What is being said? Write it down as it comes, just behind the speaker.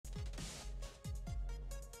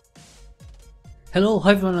Hello,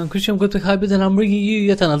 hi everyone, I'm MC Cryptic Hybrid and I'm bringing you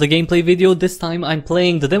yet another gameplay video. This time I'm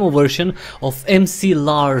playing the demo version of MC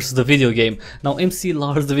Lars, the video game. Now MC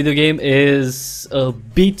Lars, the video game is a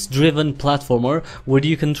beat-driven platformer where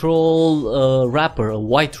you control a rapper, a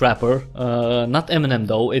white rapper, not Eminem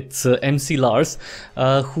though, it's MC Lars,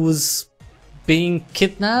 who's being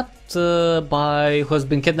kidnapped who has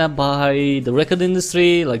been kidnapped by the record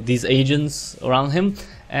industry, like these agents around him,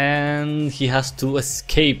 and he has to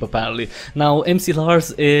escape apparently. Now MC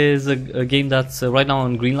Lars is a game that's right now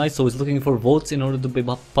on greenlight, so it's looking for votes in order to be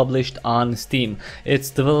published on Steam. It's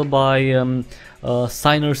developed by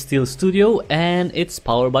Signer Steel Studio and it's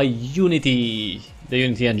powered by Unity, the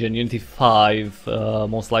Unity engine, Unity 5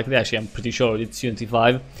 most likely. Actually, I'm pretty sure it's Unity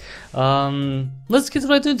 5. Let's get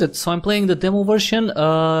right into it. So I'm playing the demo version.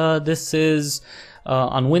 This is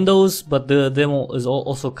on Windows, but the demo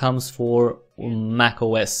also comes for Mac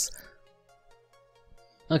OS.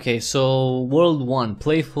 Okay, so World 1,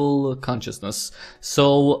 Playful Consciousness.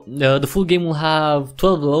 So the full game will have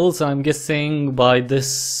 12 levels. I'm guessing by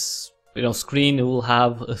this screen it will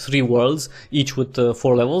have 3 worlds, each with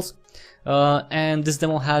 4 levels. And this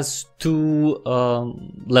demo has 2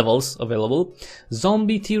 levels available: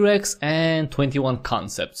 Zombie, T-Rex, and 21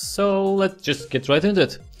 Concepts. So let's just get right into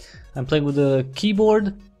it. I'm playing with the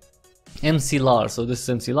keyboard. MC Lars, so this is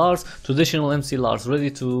MC Lars, traditional MC Lars,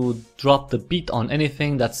 ready to drop the beat on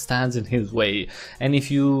anything that stands in his way. And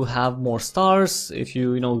if you have more stars, if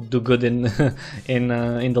you do good in in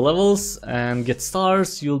the levels and get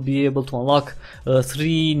stars, you'll be able to unlock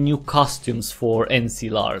 3 new costumes for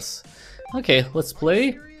MC Lars. Okay, let's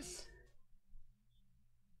play.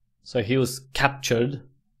 So he was captured.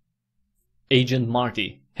 Agent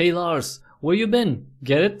Marty. Hey Lars, where you been?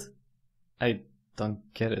 Get it? I don't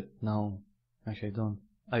get it. No, actually I don't.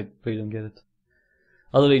 I really don't get it.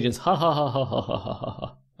 Other agents. Ha ha ha ha ha ha ha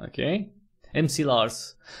ha. Okay. MC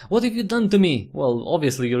Lars. What have you done to me? Well,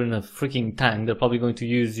 obviously you're in a freaking tank. They're probably going to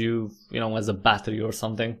use you, as a battery or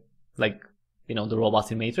something. Like, the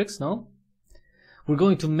robots in Matrix, no? We're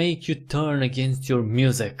going to make you turn against your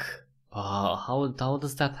music. How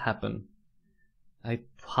does that happen?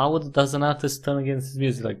 How does an artist turn against his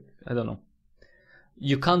music? Like, I don't know.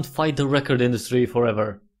 You can't fight the record industry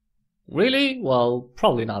forever. Really? Well,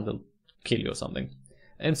 probably not. They'll kill you or something.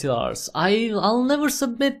 MC Lars. I'll never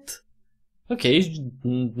submit. Okay,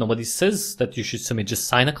 nobody says that you should submit. Just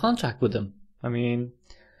sign a contract with them. I mean,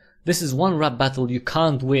 this is one rap battle you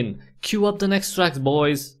can't win. Cue up the next tracks,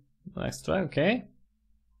 boys. Next track, okay.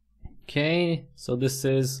 Okay, so this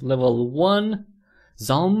is level 1.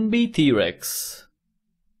 Zombie T-Rex.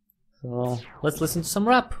 So, let's listen to some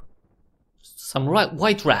rap. Some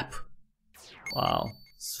white rap. Wow.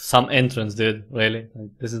 Some entrance, dude. Really?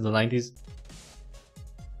 Like, this is the 90s.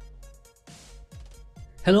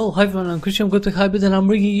 Hello, hi everyone, I'm MC Cryptic Hybrid and I'm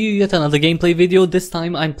bringing you yet another gameplay video. This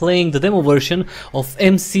time I'm playing the demo version of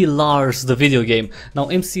MC Lars, the video game. Now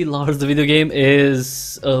MC Lars, the video game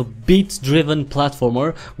is a beat-driven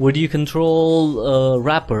platformer where you control a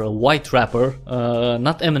rapper, a white rapper,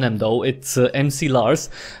 not Eminem though, it's MC Lars,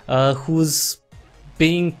 who's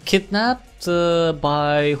being kidnapped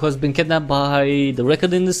who has been kidnapped by the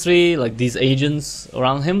record industry, like these agents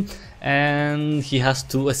around him, and he has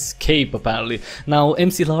to escape apparently. Now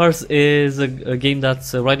MC Lars is a game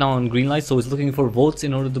that's right now on greenlight, so it's looking for votes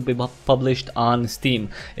in order to be published on Steam.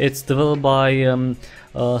 It's developed by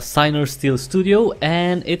Signer Steel Studio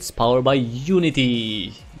and it's powered by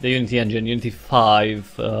Unity, the Unity engine, Unity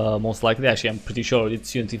 5 most likely. Actually, I'm pretty sure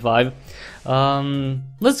it's Unity 5.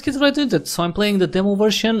 Let's get right into it. So I'm playing the demo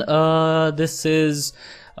version. This is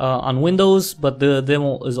on Windows, but the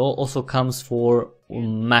demo also comes for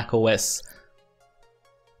Mac OS.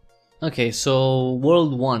 Okay, so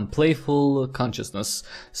World 1, Playful Consciousness.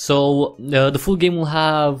 So the full game will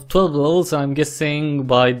have 12 levels. I'm guessing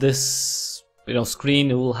by this screen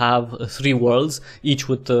it will have 3 worlds, each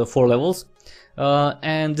with 4 levels.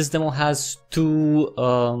 And this demo has 2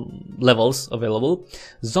 levels available: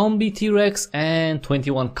 Zombie, T-Rex, and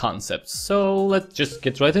 21 Concepts. So let's just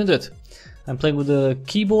get right into it. I'm playing with the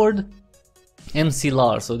keyboard. MC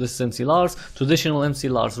Lars, so this is MC Lars, traditional MC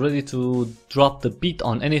Lars, ready to drop the beat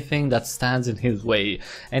on anything that stands in his way.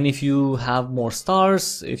 And if you have more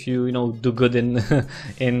stars, if you do good in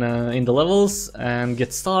in the levels and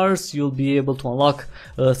get stars, you'll be able to unlock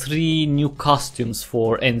 3 new costumes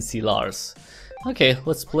for MC Lars. Okay,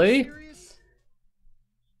 let's play.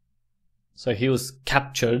 So he was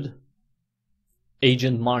captured.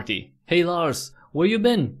 Agent Marty. Hey Lars, where you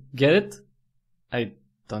been? Get it? I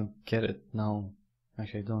don't get it. No,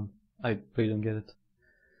 actually I don't. I really don't get it.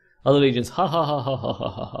 Other agents. Ha ha ha ha ha ha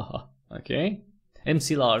ha ha. Okay.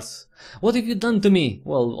 MC Lars, what have you done to me?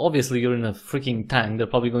 Well, obviously you're in a freaking tank. They're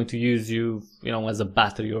probably going to use you, you know, as a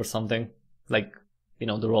battery or something. Like, you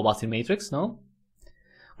know, the robots in Matrix, no?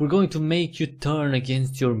 We're going to make you turn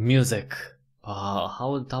against your music.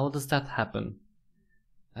 How does that happen?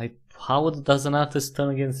 How does an artist turn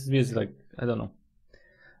against his music? Like, I don't know.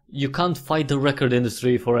 You can't fight the record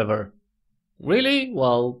industry forever. Really?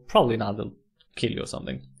 Well, probably not. They'll kill you or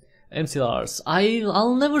something. MC Lars,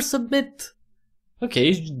 I'll never submit.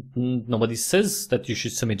 Okay, nobody says that you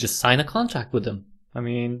should submit. Just sign a contract with them. I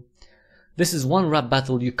mean, this is one rap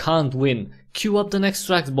battle you can't win. Cue up the next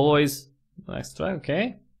tracks, boys. Next track,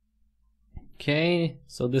 okay. Okay,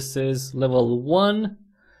 so this is level 1,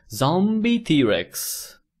 Zombie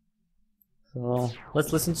T-Rex. So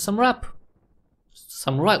let's listen to some rap.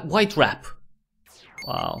 Some white rap.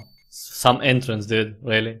 Wow, some entrance, dude.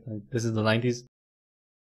 Really? Like, this is the 90s.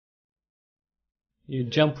 You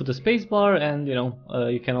jump with the spacebar, and you know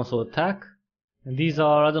you can also attack. And these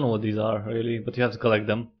are, I don't know what these are really, but you have to collect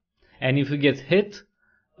them. And if you get hit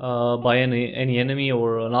by any enemy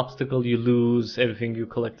or an obstacle, you lose everything you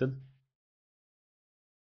collected.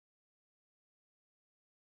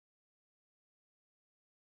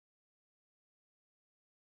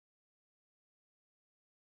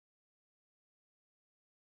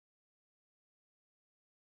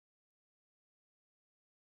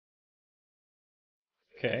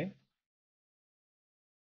 Okay.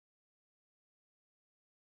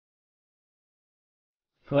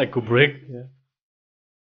 Like Kubrick. Yeah.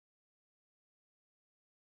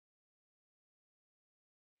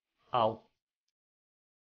 Ow.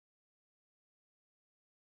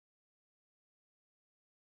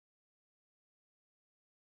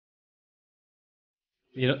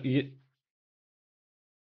 You know,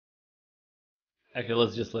 actually,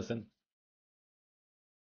 let's just listen.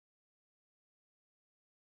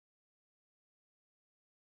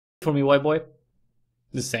 For me, white boy.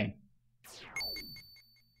 The same.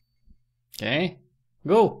 Okay.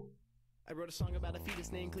 Go. I wrote a song about a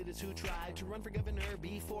fetus named Cletus who tried to run for governor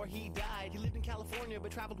before he died. He lived in California but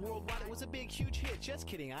traveled worldwide. It was a big, huge hit. Just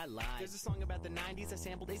kidding, I lied. There's a song about the 90s I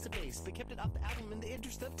sampled Ace of Base, but kept it off the album in the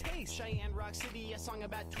interest of taste. Cheyenne, Rock City, a song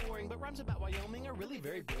about touring, but rhymes about Wyoming are really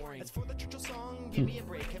very boring. As for the Churchill song, give me a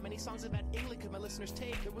break. How many songs about England could my listeners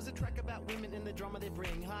take? There was a track about women and the drama they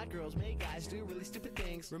bring. Hot girls make guys do really stupid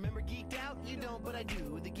things. Remember Geeked Out? You don't, but I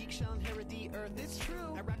do. The geek shall inherit the earth. It's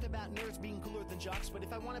true. I rapped about nerds being cooler than jocks, but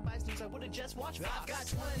if I wanted Vice News, I would have just watched Fox. I've got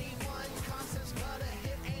 21 concepts, but a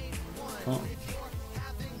hit ain't one. If you're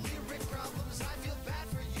having lyric problems, I feel bad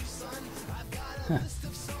for you, son. I've got a list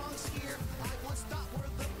of songs here I once thought were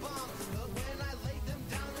the bomb, but when I laid them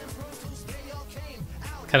down in Pro Tools, they all came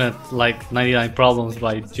out. Kind of like 99 Problems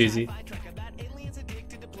by Jay-Z.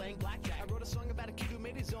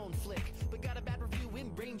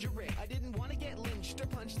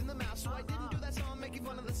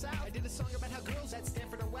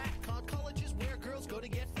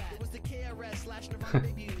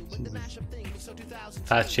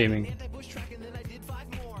 Fat shaming.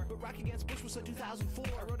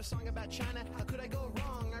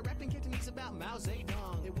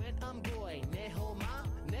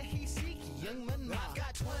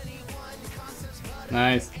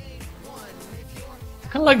 Nice.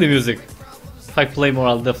 Kind of like the music. If I play more,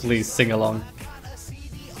 I'll definitely sing along.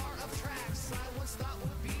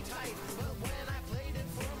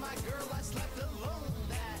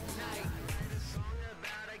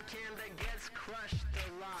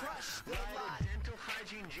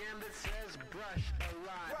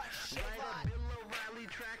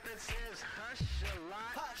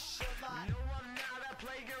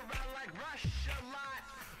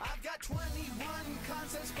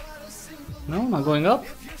 No, not going up.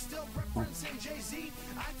 Oh.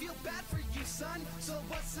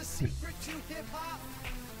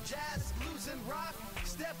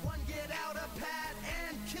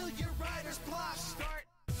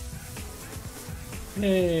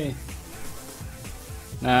 Yay.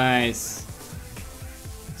 Nice.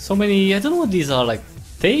 So many, I don't know what these are, like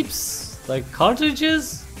tapes? Like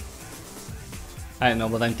cartridges? I don't know,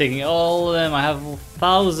 but I'm taking all of them. I have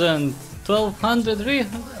 1,000, 1,200,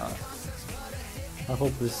 300. I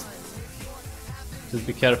hope this. Just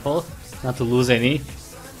be careful not to lose any.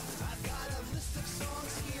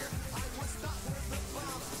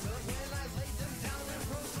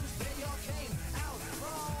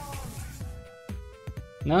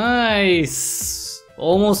 Nice!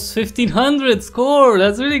 Almost 1,500 score.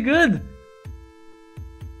 That's really good.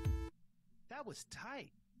 That was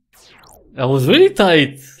tight. That was really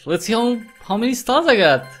tight. Let's see how many stars I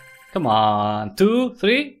got. Come on, 2,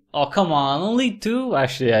 3. Oh, come on, only 2?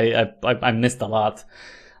 Actually, I missed a lot.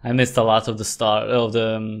 I missed a lot of the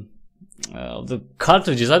the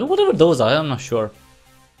cartridges. Whatever those are, I'm not sure.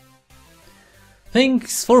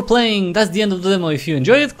 Thanks for playing. That's the end of the demo. If you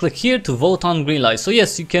enjoyed it, click here to vote on Greenlight. So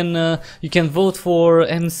yes, you can vote for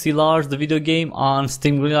MC Lars the video game on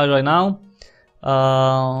Steam Greenlight right now.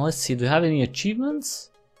 Let's see. Do you have any achievements?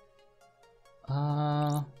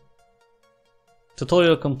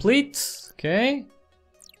 Tutorial complete. Okay.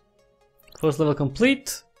 First level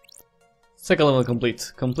complete. Second level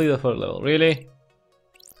complete. Complete the third level. Really?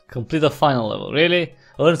 Complete the final level. Really?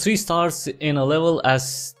 Earn 3 stars in a level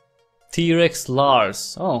as T-Rex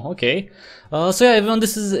Lars. Oh, okay. So yeah, everyone,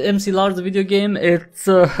 this is MC Lars, the video game. It's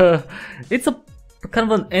a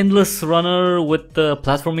kind of an endless runner with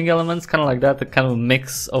platforming elements, kind of like that, a kind of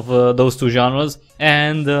mix of those 2 genres,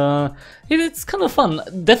 and it's kind of fun.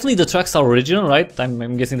 Definitely the tracks are original, right?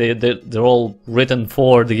 I'm guessing they're all written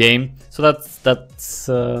for the game, so that's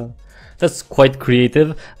quite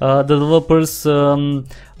creative. The developers,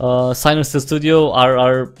 Sinister Studio,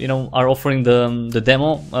 are offering the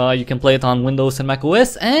demo. You can play it on Windows and Mac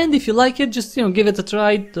OS, and if you like it, just give it a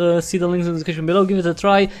try. See the links in the description below. Give it a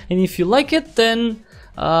try, and if you like it, then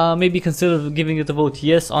maybe consider giving it a vote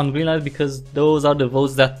yes on Greenlight, because those are the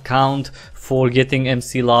votes that count for getting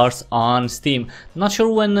MC Lars on Steam. Not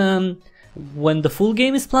sure when the full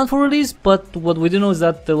game is planned for release, but what we do know is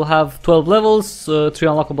that they will have 12 levels, 3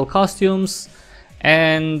 unlockable costumes,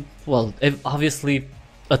 and, well, obviously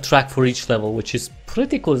a track for each level, which is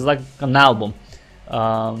pretty cool. It's like an album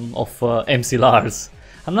of MC Lars.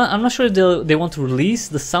 I'm not sure if they want to release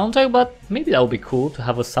the soundtrack, but maybe that would be cool to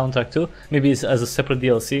have a soundtrack too. Maybe it's as a separate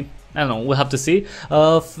DLC. I don't know, we'll have to see.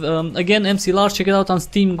 Again, MC Lars, check it out on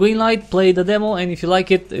Steam Greenlight, play the demo, and if you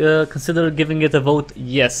like it, consider giving it a vote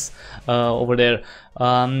yes over there.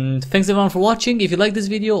 Thanks everyone for watching. If you like this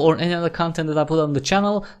video or any other content that I put on the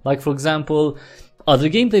channel, like for example other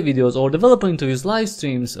gameplay videos or developer interviews, live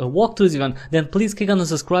streams, walkthroughs even, then please click on the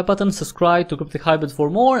subscribe button, subscribe to Cryptic Hybrid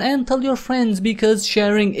for more, and tell your friends, because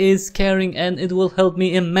sharing is caring and it will help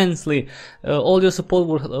me immensely. All your support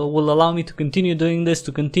will allow me to continue doing this,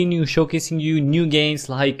 to continue showcasing you new games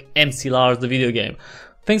like MC Lars the video game.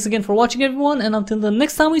 Thanks again for watching everyone, and until the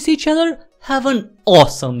next time we see each other, have an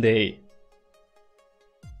awesome day.